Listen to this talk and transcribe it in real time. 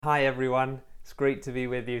Hi everyone, it's great to be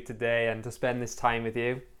with you today and to spend this time with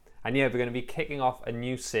you. And yeah, we're going to be kicking off a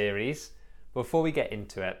new series. Before we get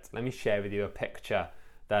into it, let me share with you a picture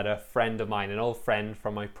that a friend of mine, an old friend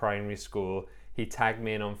from my primary school, he tagged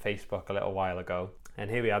me in on Facebook a little while ago. And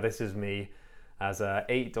here we are, this is me as a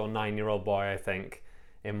 8 or 9-year-old boy, I think,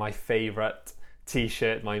 in my favourite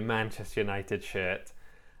t-shirt, my Manchester United shirt.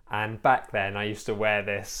 And back then I used to wear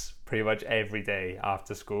this pretty much every day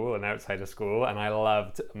after school and outside of school, and I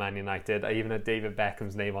loved Man United. I even had David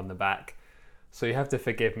Beckham's name on the back. So you have to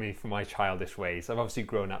forgive me for my childish ways. I've obviously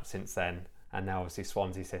grown up since then, and now obviously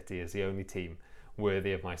Swansea City is the only team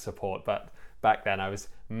worthy of my support. But back then I was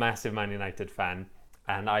a massive Man United fan,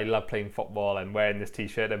 and I loved playing football and wearing this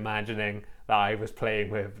t-shirt, imagining that I was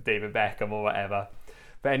playing with David Beckham or whatever.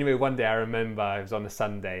 But anyway, one day I remember it was on a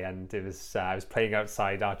Sunday, and I was playing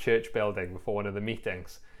outside our church building before one of the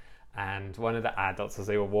meetings. And one of the adults, as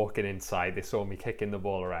they were walking inside, they saw me kicking the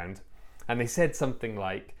ball around. And they said something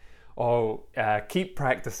like, keep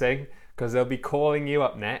practicing because they'll be calling you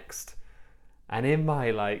up next. And in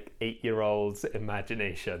my 8-year-old's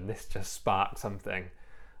imagination, this just sparked something.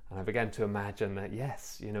 And I began to imagine that,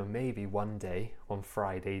 yes, maybe one day, one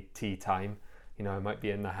Friday tea time, I might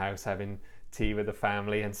be in the house having tea with the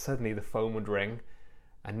family, and suddenly the phone would ring,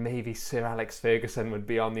 and maybe Sir Alex Ferguson would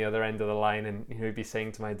be on the other end of the line, and he'd be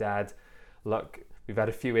saying to my dad, look, we've had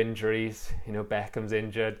a few injuries, Beckham's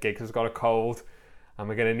injured, Giggs has got a cold, and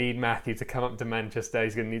we're going to need Matthew to come up to Manchester,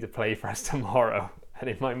 he's going to need to play for us tomorrow. And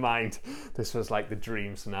in my mind, this was like the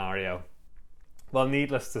dream scenario. Well,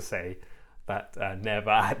 needless to say, that never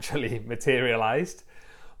actually materialised.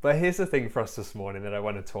 But here's the thing for us this morning that I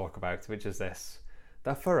want to talk about, which is this,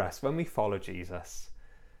 that for us, when we follow Jesus,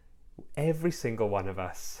 every single one of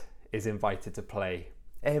us is invited to play.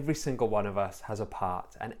 Every single one of us has a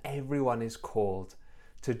part, and everyone is called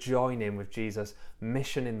to join in with Jesus'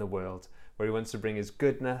 mission in the world, where he wants to bring his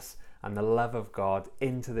goodness and the love of God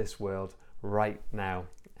into this world right now.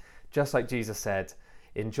 Just like Jesus said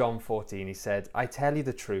in John 14, he said, I tell you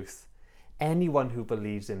the truth, anyone who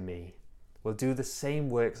believes in me will do the same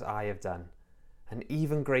works I have done, and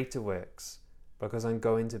even greater works, because I'm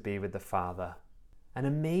going to be with the Father. And a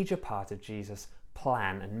major part of Jesus'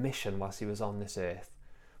 plan and mission whilst he was on this earth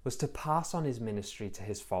was to pass on his ministry to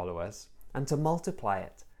his followers and to multiply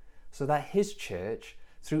it, so that his church,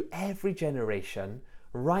 through every generation,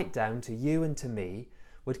 right down to you and to me,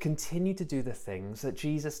 would continue to do the things that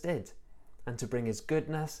Jesus did, and to bring his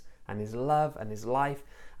goodness and his love and his life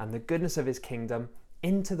and the goodness of his kingdom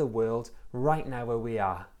into the world right now where we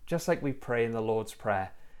are. Just like we pray in the Lord's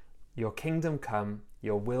Prayer, your kingdom come,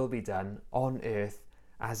 your will be done on earth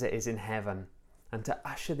as it is in heaven, and to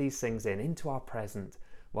usher these things into our present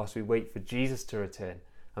whilst we wait for Jesus to return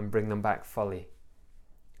and bring them back fully.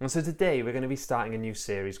 And so today we're going to be starting a new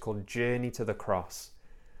series called Journey to the Cross.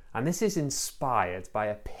 And this is inspired by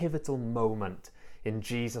a pivotal moment in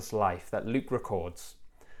Jesus' life that Luke records.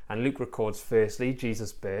 And Luke records firstly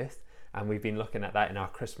Jesus' birth, and we've been looking at that in our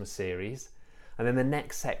Christmas series. And then the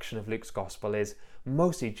next section of Luke's Gospel is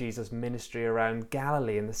mostly Jesus' ministry around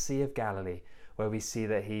Galilee and the Sea of Galilee, where we see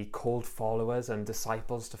that he called followers and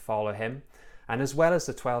disciples to follow him. And as well as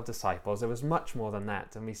the 12 disciples, there was much more than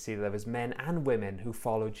that. And we see there was men and women who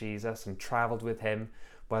followed Jesus and travelled with him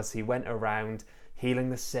whilst he went around healing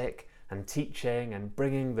the sick and teaching and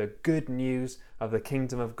bringing the good news of the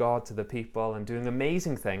kingdom of God to the people and doing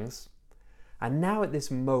amazing things. And now at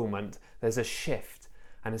this moment, there's a shift,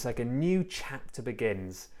 and it's like a new chapter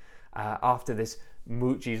begins after this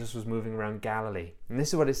Jesus was moving around Galilee. And this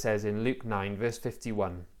is what it says in Luke 9, verse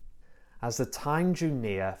 51. As the time drew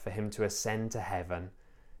near for him to ascend to heaven,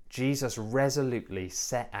 Jesus resolutely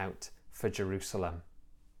set out for Jerusalem.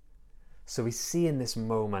 So we see in this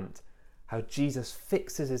moment how Jesus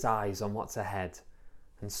fixes his eyes on what's ahead,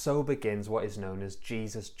 and so begins what is known as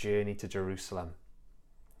Jesus' journey to Jerusalem.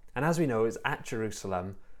 And as we know, it's at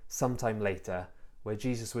Jerusalem, sometime later, where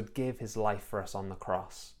Jesus would give his life for us on the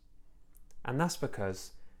cross. And that's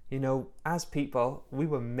because, as people, we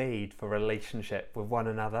were made for relationship with one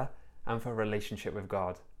another and for relationship with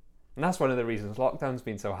God. And that's one of the reasons lockdown's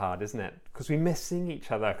been so hard, isn't it? Because we miss seeing each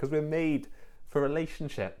other, because we're made for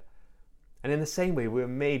relationship. And in the same way, we were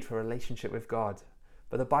made for relationship with God.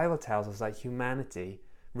 But the Bible tells us that humanity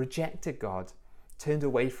rejected God, turned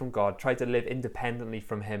away from God, tried to live independently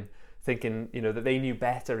from him, thinking, that they knew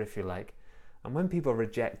better, if you like. And when people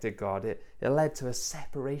rejected God, it led to a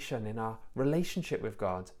separation in our relationship with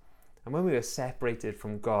God. And when we were separated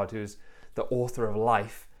from God, who's the author of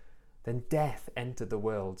life, then death entered the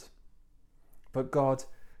world. But God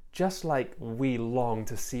just like we long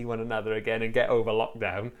to see one another again and get over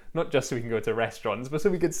lockdown, not just so we can go to restaurants, but so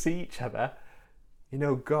we can see each other,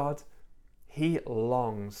 God, he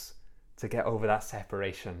longs to get over that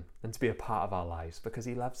separation and to be a part of our lives because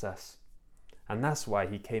he loves us. And that's why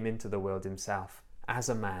he came into the world himself as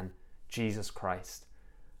a man, Jesus Christ.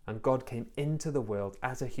 And God came into the world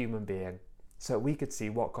as a human being so that we could see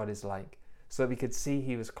what God is like, so that we could see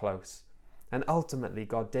he was close. And ultimately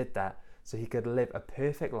God did that so he could live a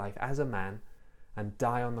perfect life as a man and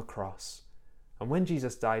die on the cross. And when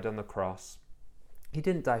Jesus died on the cross, he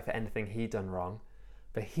didn't die for anything he'd done wrong,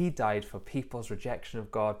 but he died for people's rejection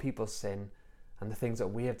of God, people's sin, and the things that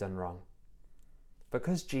we have done wrong.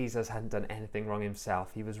 Because Jesus hadn't done anything wrong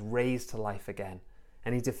himself, he was raised to life again,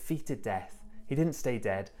 and he defeated death. He didn't stay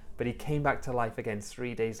dead, but he came back to life again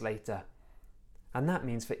 3 days later. And that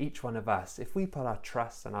means for each one of us, if we put our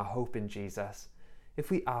trust and our hope in Jesus, if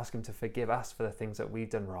we ask him to forgive us for the things that we've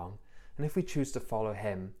done wrong, and if we choose to follow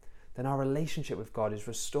him, then our relationship with God is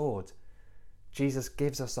restored. Jesus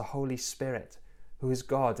gives us the Holy Spirit, who is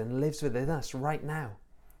God and lives within us right now.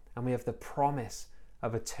 And we have the promise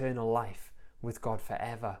of eternal life with God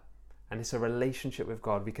forever. And it's a relationship with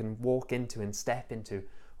God we can walk into and step into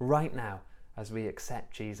right now as we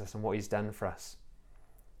accept Jesus and what he's done for us.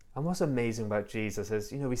 And what's amazing about Jesus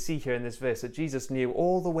is, we see here in this verse that Jesus knew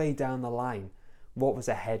all the way down the line what was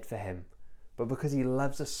ahead for him. But because he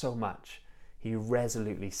loves us so much, he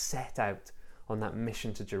resolutely set out on that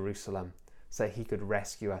mission to Jerusalem so that he could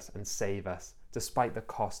rescue us and save us, despite the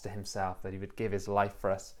cost to himself that he would give his life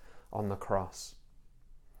for us on the cross.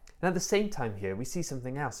 And at the same time here, we see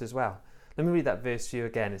something else as well. Let me read that verse to you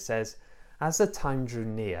again. It says, as the time drew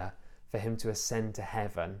near for him to ascend to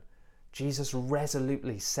heaven, Jesus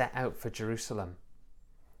resolutely set out for Jerusalem.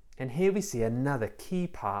 And here we see another key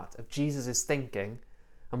part of Jesus' thinking,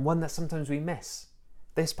 and one that sometimes we miss.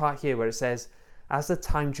 This part here where it says, as the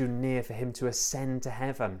time drew near for him to ascend to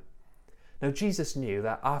heaven. Now Jesus knew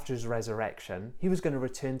that after his resurrection, he was going to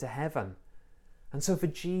return to heaven. And so for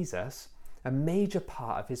Jesus, a major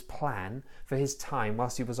part of his plan for his time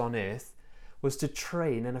whilst he was on earth was to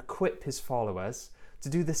train and equip his followers to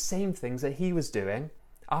do the same things that he was doing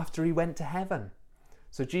after he went to heaven.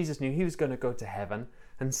 So Jesus knew he was going to go to heaven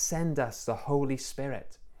and send us the Holy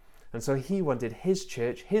Spirit. And so he wanted his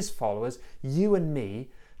church, his followers, you and me,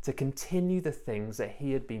 to continue the things that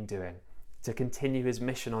he had been doing, to continue his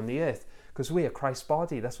mission on the earth, because we are Christ's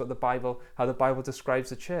body. That's what how the Bible describes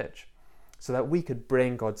the church, so that we could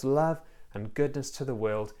bring God's love and goodness to the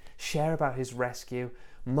world, share about his rescue,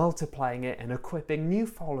 multiplying it and equipping new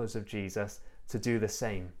followers of Jesus to do the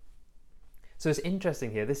same. So it's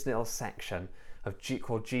interesting here, this little section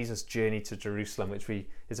called Jesus' Journey to Jerusalem, which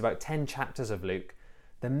is about 10 chapters of Luke.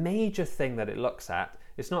 The major thing that it looks at,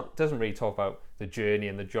 doesn't really talk about the journey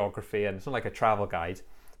and the geography, and it's not like a travel guide,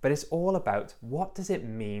 but it's all about what does it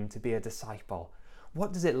mean to be a disciple?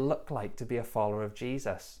 What does it look like to be a follower of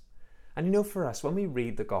Jesus? And for us, when we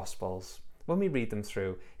read the Gospels, when we read them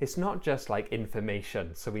through, it's not just like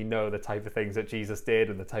information, so we know the type of things that Jesus did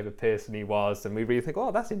and the type of person he was, and we really think,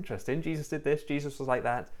 oh, that's interesting, Jesus did this, Jesus was like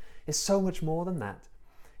that. It's so much more than that.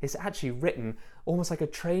 It's actually written almost like a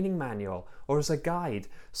training manual or as a guide,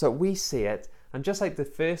 so that we see it, and just like the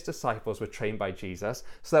first disciples were trained by Jesus,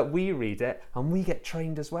 so that we read it and we get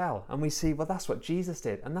trained as well, and we see, well, that's what Jesus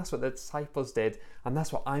did, and that's what the disciples did, and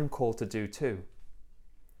that's what I'm called to do too.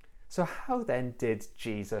 So how then did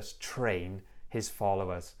Jesus train his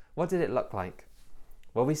followers? What did it look like?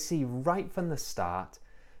 Well, we see right from the start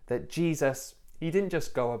that Jesus, he didn't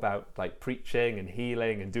just go about like preaching and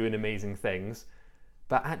healing and doing amazing things,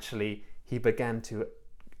 but actually he began to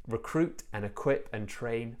recruit and equip and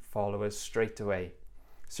train followers straight away.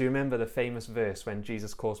 So you remember the famous verse when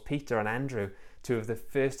Jesus calls Peter and Andrew, two of the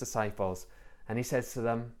first disciples, and he says to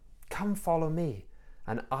them, "Come follow me,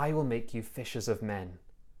 and I will make you fishers of men."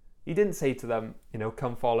 He didn't say to them,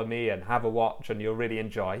 come follow me and have a watch and you'll really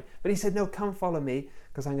enjoy. But he said, no, come follow me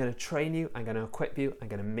because I'm going to train you, I'm going to equip you, I'm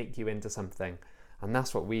going to make you into something. And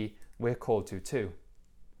that's what we're called to too.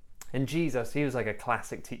 And Jesus, he was like a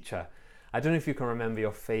classic teacher. I don't know if you can remember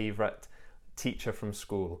your favorite teacher from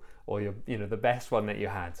school or the best one that you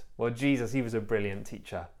had. Well, Jesus, he was a brilliant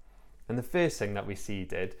teacher. And the first thing that we see he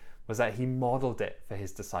did was that he modeled it for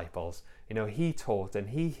his disciples. He taught and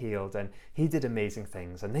he healed and he did amazing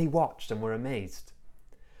things, and they watched and were amazed.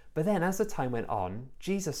 But then as the time went on,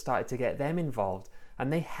 Jesus started to get them involved,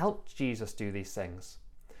 and they helped Jesus do these things.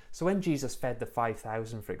 So when Jesus fed the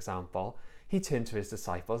 5,000, for example, he turned to his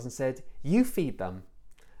disciples and said, "You feed them."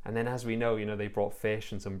 And then as we know, they brought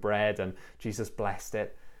fish and some bread and Jesus blessed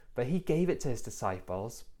it. But he gave it to his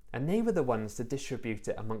disciples and they were the ones to distribute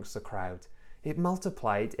it amongst the crowd. It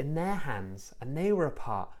multiplied in their hands, and they were a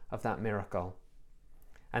part of that miracle.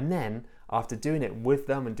 And then, after doing it with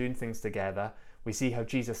them and doing things together, we see how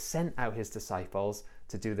Jesus sent out his disciples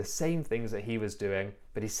to do the same things that he was doing,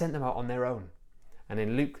 but he sent them out on their own. And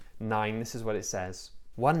in Luke 9, this is what it says.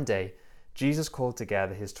 One day, Jesus called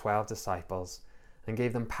together his 12 disciples and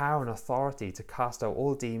gave them power and authority to cast out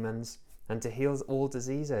all demons and to heal all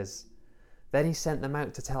diseases. Then he sent them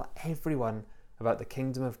out to tell everyone about the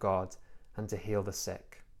kingdom of God and to heal the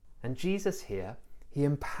sick. And Jesus here, he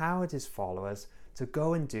empowered his followers to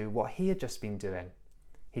go and do what he had just been doing.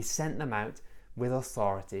 He sent them out with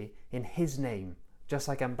authority in his name, just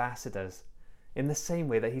like ambassadors, in the same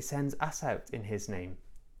way that he sends us out in his name.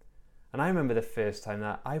 And I remember the first time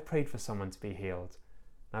that I prayed for someone to be healed.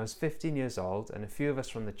 I was 15 years old, and a few of us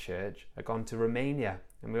from the church had gone to Romania,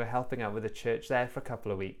 and we were helping out with the church there for a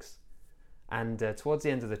couple of weeks. And towards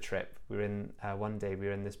the end of the trip, one day we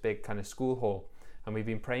were in this big kind of school hall, and we'd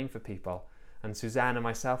been praying for people. And Suzanne and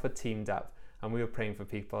myself had teamed up, and we were praying for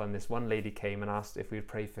people, and this one lady came and asked if we would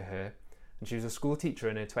pray for her. And she was a school teacher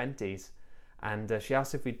in her 20s, and she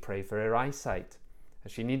asked if we'd pray for her eyesight.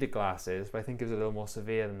 She needed glasses, but I think it was a little more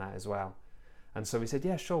severe than that as well. And so we said,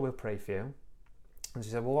 yeah, sure, we'll pray for you. And she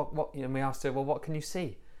said, well, what? And we asked her, well, what can you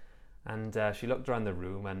see? And she looked around the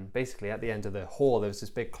room, and basically at the end of the hall, there was this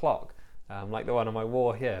big clock, like the one on my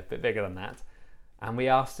wall here, a bit bigger than that. And we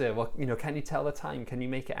asked her, well, can you tell the time? Can you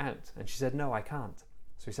make it out? And she said, no, I can't.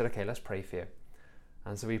 So we said, okay, let's pray for you.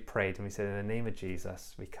 And so we prayed, and we said, in the name of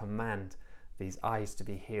Jesus, we command these eyes to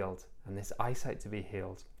be healed and this eyesight to be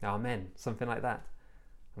healed. Amen. Something like that.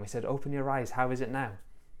 And we said, open your eyes. How is it now?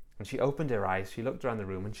 And she opened her eyes. She looked around the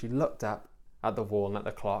room, and she looked up at the wall and at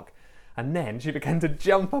the clock. And then she began to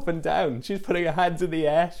jump up and down. She was putting her hands in the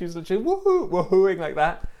air. She was woohoo, woohooing like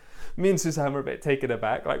that. Me and Suzanne were a bit taken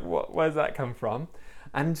aback, like, where's that come from?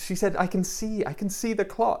 And she said, I can see the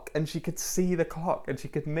clock. And she could see the clock, and she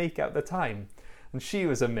could make out the time. And she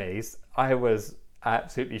was amazed. I was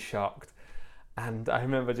absolutely shocked. And I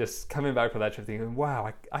remember just coming back from that trip thinking,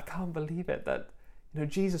 wow, I can't believe it that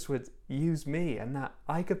Jesus would use me and that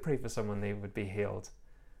I could pray for someone, they would be healed.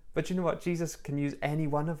 But you know what? Jesus can use any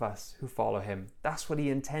one of us who follow him. That's what he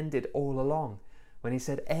intended all along when he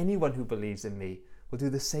said, anyone who believes in me will do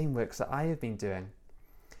the same works that I have been doing.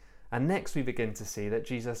 And next we begin to see that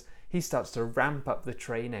Jesus, he starts to ramp up the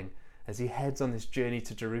training as he heads on this journey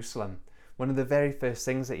to Jerusalem. One of the very first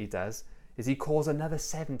things that he does is he calls another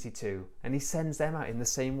 72, and he sends them out in the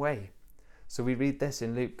same way. So we read this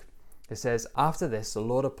in Luke. It says, after this, the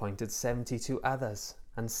Lord appointed 72 others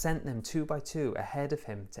and sent them 2 by 2 ahead of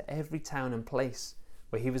him to every town and place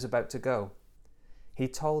where he was about to go. He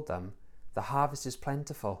told them, the harvest is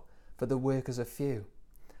plentiful, but the workers are few.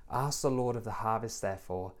 Ask the Lord of the harvest,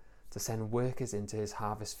 therefore, to send workers into his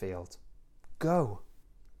harvest field. Go,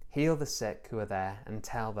 heal the sick who are there, and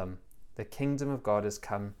tell them, the kingdom of God has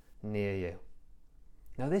come near you.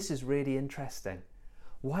 Now this is really interesting.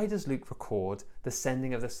 Why does Luke record the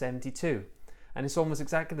sending of the 72? And it's almost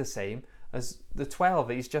exactly the same as the 12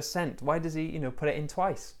 that he's just sent. Why does he, put it in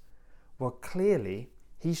twice? Well, clearly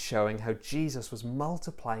he's showing how Jesus was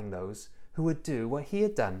multiplying those who would do what he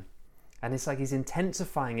had done. And it's like he's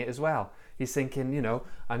intensifying it as well. He's thinking,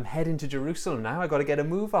 I'm heading to Jerusalem now, I've got to get a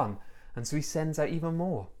move on. And so he sends out even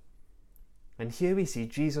more. And here we see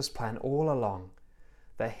Jesus' plan all along,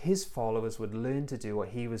 that his followers would learn to do what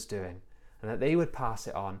he was doing, and that they would pass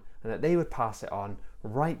it on, and that they would pass it on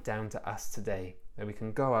right down to us today, that we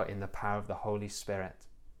can go out in the power of the Holy Spirit.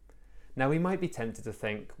 Now we might be tempted to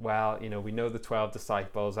think, well, we know the 12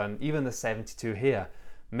 disciples and even the 72 here,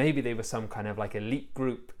 maybe they were some kind of like elite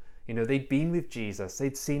group. They'd been with Jesus,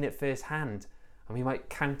 they'd seen it firsthand, and we might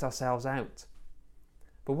count ourselves out.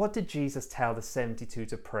 But what did Jesus tell the 72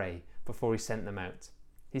 to pray before he sent them out?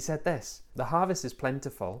 He said this, the harvest is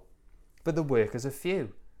plentiful, but the workers are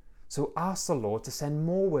few. So ask the Lord to send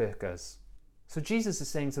more workers. So Jesus is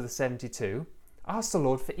saying to the 72, ask the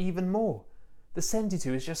Lord for even more. The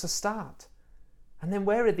 72 is just a start. And then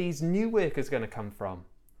where are these new workers going to come from?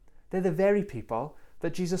 They're the very people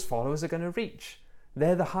that Jesus' followers are going to reach.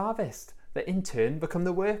 They're the harvest that in turn become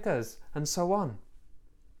the workers, and so on.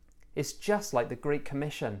 It's just like the Great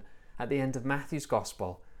Commission at the end of Matthew's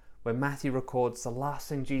Gospel, where Matthew records the last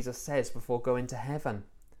thing Jesus says before going to heaven.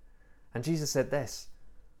 And Jesus said this,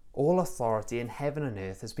 all authority in heaven and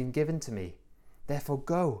earth has been given to me. Therefore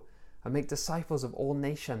go and make disciples of all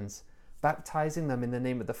nations, baptizing them in the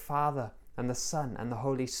name of the Father and the Son and the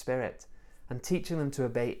Holy Spirit, and teaching them to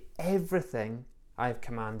obey everything I have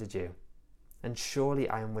commanded you. And surely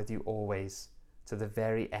I am with you always, to the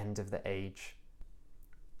very end of the age.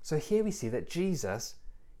 So here we see that Jesus,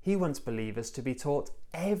 he wants believers to be taught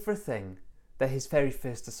everything that his very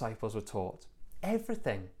first disciples were taught.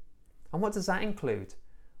 Everything. And what does that include?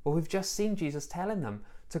 Well, we've just seen Jesus telling them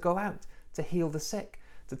to go out, to heal the sick,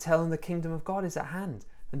 to tell them the kingdom of God is at hand,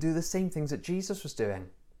 and do the same things that Jesus was doing.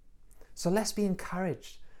 So let's be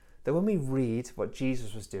encouraged that when we read what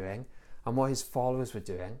Jesus was doing and what his followers were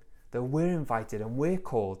doing, that we're invited and we're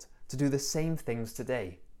called to do the same things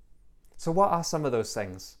today. So what are some of those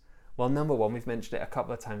things? Well, number one, we've mentioned it a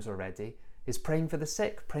couple of times already, is praying for the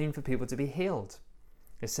sick, praying for people to be healed.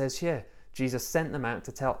 It says here, Jesus sent them out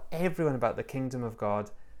to tell everyone about the kingdom of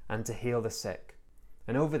God and to heal the sick.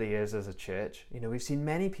 And over the years as a church, we've seen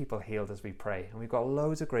many people healed as we pray, and we've got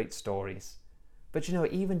loads of great stories. But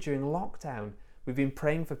even during lockdown, we've been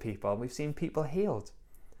praying for people and we've seen people healed.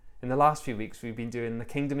 In the last few weeks, we've been doing the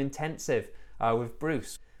Kingdom Intensive with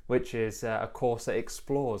Bruce, which is a course that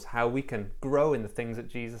explores how we can grow in the things that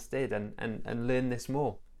Jesus did and learn this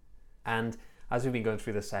more. And as we've been going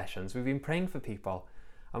through the sessions, we've been praying for people,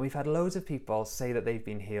 and we've had loads of people say that they've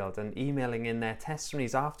been healed and emailing in their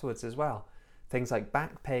testimonies afterwards as well. Things like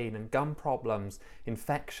back pain and gum problems,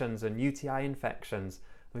 infections and UTI infections.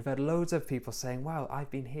 We've had loads of people saying, wow, I've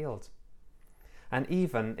been healed. And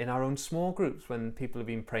even in our own small groups, when people have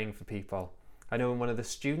been praying for people. I know in one of the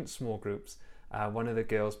student small groups, one of the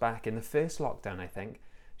girls back in the first lockdown, I think,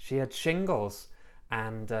 she had shingles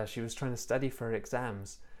and she was trying to study for her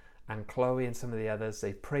exams. And Chloe and some of the others,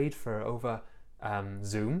 they prayed for her over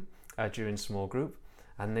Zoom during small group.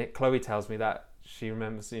 And Chloe tells me that she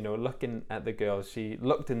remembers, looking at the girl, she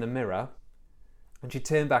looked in the mirror and she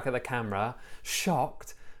turned back at the camera,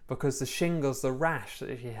 shocked, because the shingles, the rash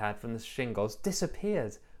that she had from the shingles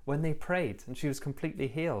disappeared when they prayed, and she was completely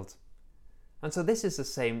healed. And so this is the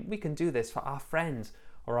same. We can do this for our friends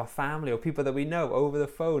or our family or people that we know over the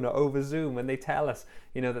phone or over Zoom when they tell us,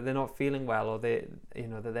 that they're not feeling well or that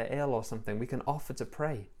they're ill or something. We can offer to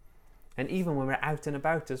pray. And even when we're out and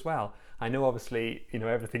about as well. I know obviously,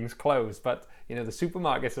 everything's closed, but, the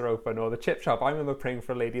supermarkets are open or the chip shop. I remember praying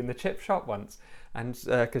for a lady in the chip shop once, and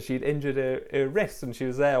because she'd injured her wrist and she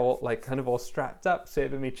was there all strapped up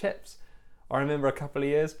serving me chips. Or I remember a couple of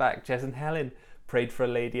years back, Jez and Helen prayed for a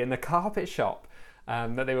lady in the carpet shop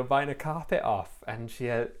that they were buying a carpet off, and she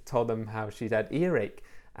told them how she'd had earache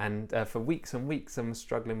and for weeks and weeks and was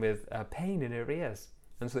struggling with pain in her ears.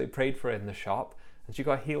 And so they prayed for her in the shop, and she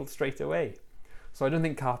got healed straight away. So I don't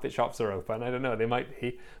think carpet shops are open. I don't know, they might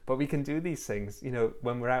be. But we can do these things,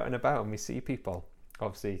 when we're out and about and we see people.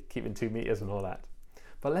 Obviously, keeping 2 meters and all that.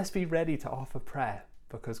 But let's be ready to offer prayer,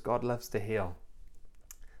 because God loves to heal.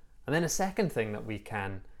 And then a second thing that we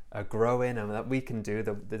can grow in and that we can do,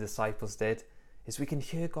 the disciples did, is we can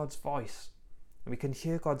hear God's voice. And we can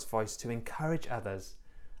hear God's voice to encourage others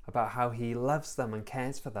about how he loves them and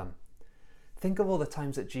cares for them. Think of all the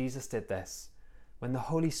times that Jesus did this, when the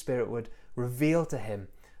Holy Spirit would reveal to him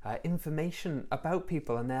information about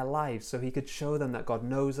people and their lives, so he could show them that God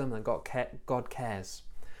knows them and God cares.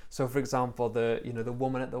 So for example, the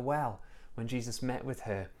woman at the well, when Jesus met with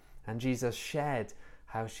her and Jesus shared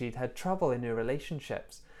how she'd had trouble in her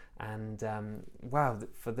relationships, and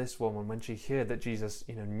for this woman, when she heard that Jesus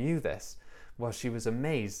knew this, well, she was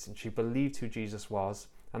amazed and she believed who Jesus was,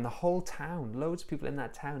 and the whole town, loads of people in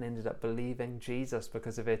that town ended up believing Jesus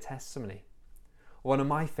because of her testimony. One of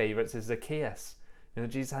my favourites is Zacchaeus.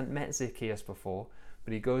 Jesus hadn't met Zacchaeus before,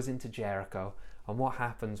 but he goes into Jericho, and what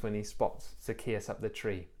happens when he spots Zacchaeus up the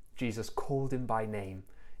tree? Jesus called him by name.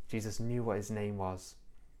 Jesus knew what his name was.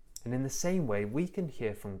 And in the same way, we can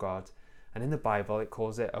hear from God, and in the Bible it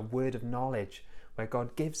calls it a word of knowledge, where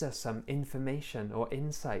God gives us some information or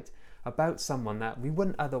insight about someone that we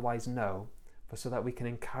wouldn't otherwise know, but so that we can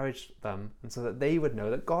encourage them, and so that they would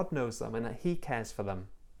know that God knows them and that he cares for them.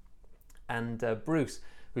 And Bruce,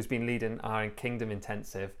 who's been leading our Kingdom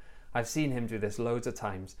Intensive, I've seen him do this loads of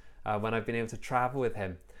times when I've been able to travel with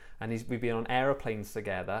him. And we've been on aeroplanes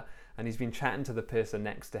together, and he's been chatting to the person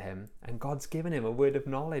next to him, and God's given him a word of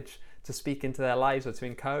knowledge to speak into their lives or to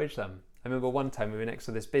encourage them. I remember one time we were next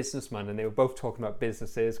to this businessman, and they were both talking about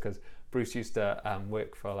businesses, because Bruce used to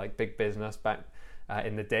work for big business back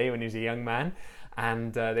in the day when he was a young man,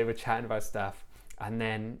 and they were chatting about stuff. And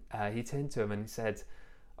then he turned to him and he said,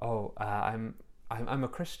 I'm a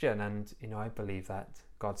Christian, and I believe that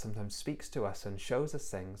God sometimes speaks to us and shows us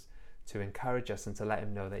things to encourage us and to let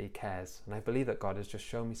him know that he cares. And I believe that God has just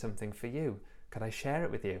shown me something for you. Could I share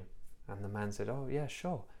it with you? And the man said, oh yeah,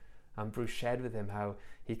 sure. And Bruce shared with him how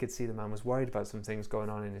he could see the man was worried about some things going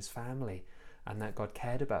on in his family, and that God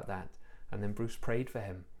cared about that. And then Bruce prayed for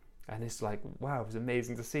him. And it's wow, it was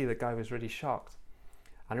amazing to see. The guy was really shocked.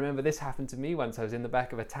 And I remember this happened to me once. I was in the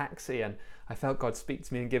back of a taxi and I felt God speak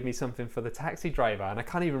to me and give me something for the taxi driver. And I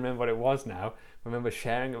can't even remember what it was now. I remember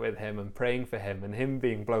sharing it with him and praying for him and him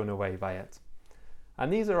being blown away by it.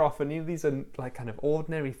 And these are often, these are like kind of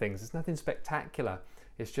ordinary things. It's nothing spectacular.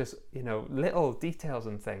 It's just, little details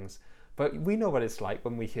and things. But we know what it's like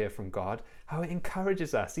when we hear from God, how it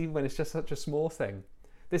encourages us, even when it's just such a small thing.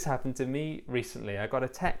 This happened to me recently. I got a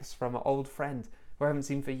text from an old friend who I haven't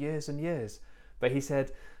seen for years and years. But he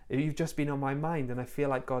said, you've just been on my mind and I feel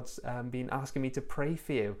like God's been asking me to pray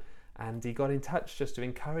for you. And he got in touch just to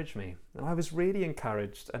encourage me. And I was really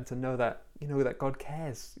encouraged, and to know that, that God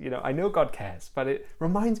cares. I know God cares, but it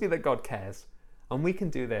reminds me that God cares. And we can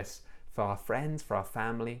do this for our friends, for our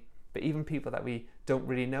family, but even people that we don't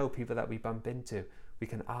really know, people that we bump into. We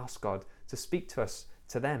can ask God to speak to us,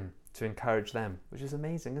 to them, to encourage them, which is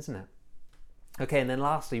amazing, isn't it? Okay, and then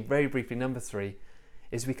lastly, very briefly, number 3,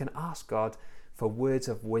 is we can ask God for words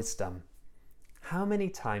of wisdom. How many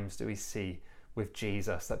times do we see with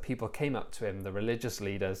Jesus that people came up to him, the religious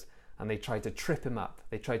leaders, and they tried to trip him up.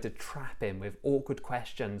 They tried to trap him with awkward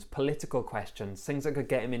questions, political questions, things that could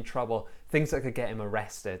get him in trouble, things that could get him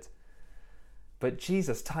arrested. But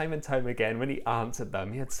Jesus, time and time again, when he answered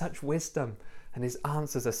them, he had such wisdom and his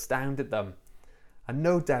answers astounded them. And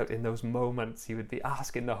no doubt in those moments he would be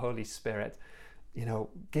asking the Holy Spirit,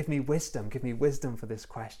 give me wisdom for this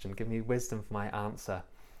question, give me wisdom for my answer.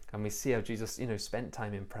 And we see how Jesus, spent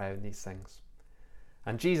time in prayer in these things.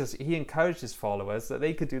 And Jesus, he encouraged his followers that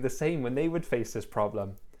they could do the same when they would face this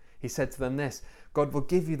problem. He said to them this, God will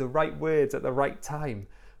give you the right words at the right time,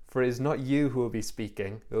 for it is not you who will be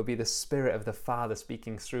speaking, it will be the Spirit of the Father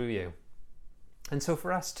speaking through you. And so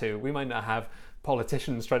for us too, we might not have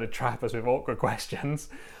politicians trying to trap us with awkward questions,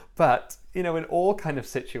 but, in all kind of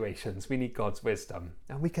situations, we need God's wisdom,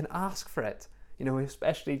 and we can ask for it.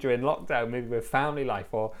 Especially during lockdown, maybe with family life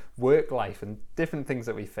or work life and different things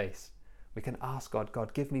that we face. We can ask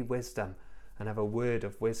God, give me wisdom, and have a word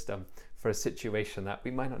of wisdom for a situation that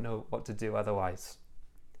we might not know what to do otherwise.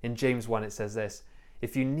 In James 1 it says this,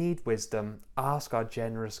 if you need wisdom, ask our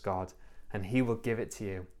generous God, and he will give it to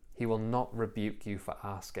you. He will not rebuke you for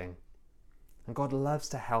asking. And God loves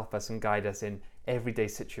to help us and guide us in everyday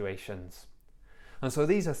situations. And so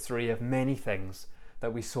these are 3 of many things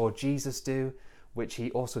that we saw Jesus do, which he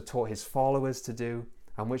also taught his followers to do,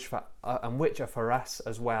 and which are for us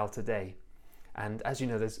as well today. And as you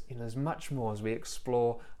know, there's much more as we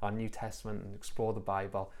explore our New Testament and explore the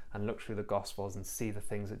Bible and look through the Gospels and see the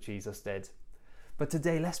things that Jesus did. But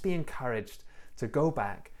today, let's be encouraged to go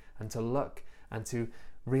back and to look and to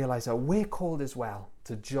realize that we're called as well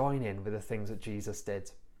to join in with the things that Jesus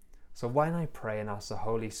did. So why don't I pray and ask the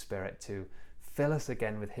Holy Spirit to fill us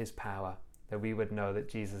again with his power, that we would know that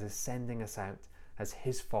Jesus is sending us out as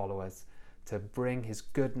his followers to bring his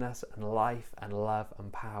goodness and life and love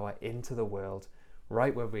and power into the world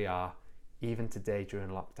right where we are, even today during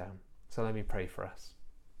lockdown. So let me pray for us.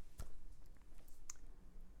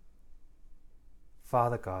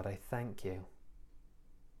 Father God, I thank you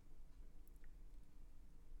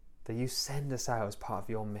that you send us out as part of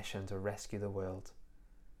your mission to rescue the world,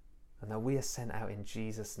 and that we are sent out in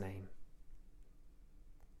Jesus' name.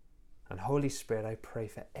 And Holy Spirit, I pray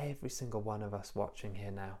for every single one of us watching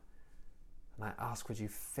here now. And I ask, would you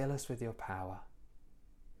fill us with your power?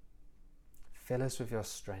 Fill us with your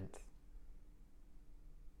strength.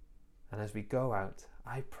 And as we go out,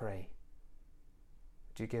 I pray,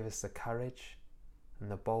 would you give us the courage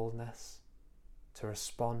and the boldness to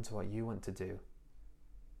respond to what you want to do?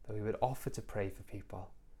 That we would offer to pray for people.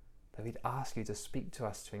 That we'd ask you to speak to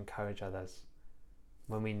us to encourage others.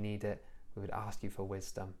 When we need it, we would ask you for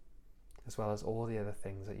wisdom, as well as all the other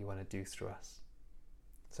things that you want to do through us.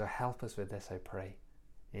 So help us with this, I pray,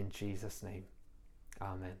 in Jesus' name.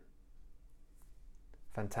 Amen.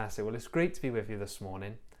 Fantastic. Well, it's great to be with you this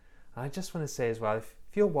morning. And I just want to say as well, if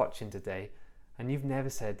you're watching today and you've never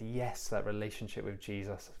said yes to that relationship with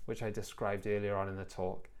Jesus, which I described earlier on in the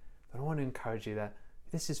talk, then I want to encourage you that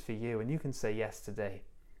this is for you and you can say yes today.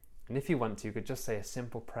 And if you want to, you could just say a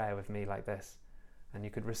simple prayer with me like this, and you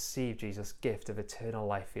could receive Jesus' gift of eternal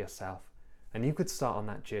life for yourself. And you could start on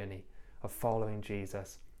that journey of following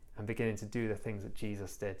Jesus and beginning to do the things that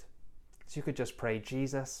Jesus did. So you could just pray,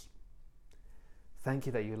 Jesus, thank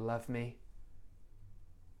you that you love me.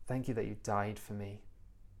 Thank you that you died for me.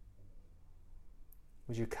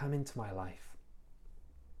 Would you come into my life?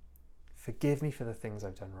 Forgive me for the things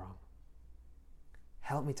I've done wrong.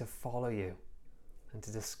 Help me to follow you and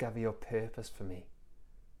to discover your purpose for me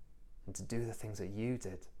and to do the things that you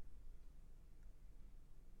did.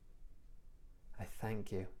 I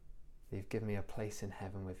thank you that you've given me a place in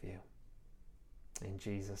heaven with you. In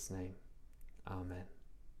Jesus' name, amen.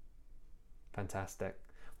 Fantastic.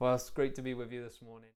 Well, it's great to be with you this morning.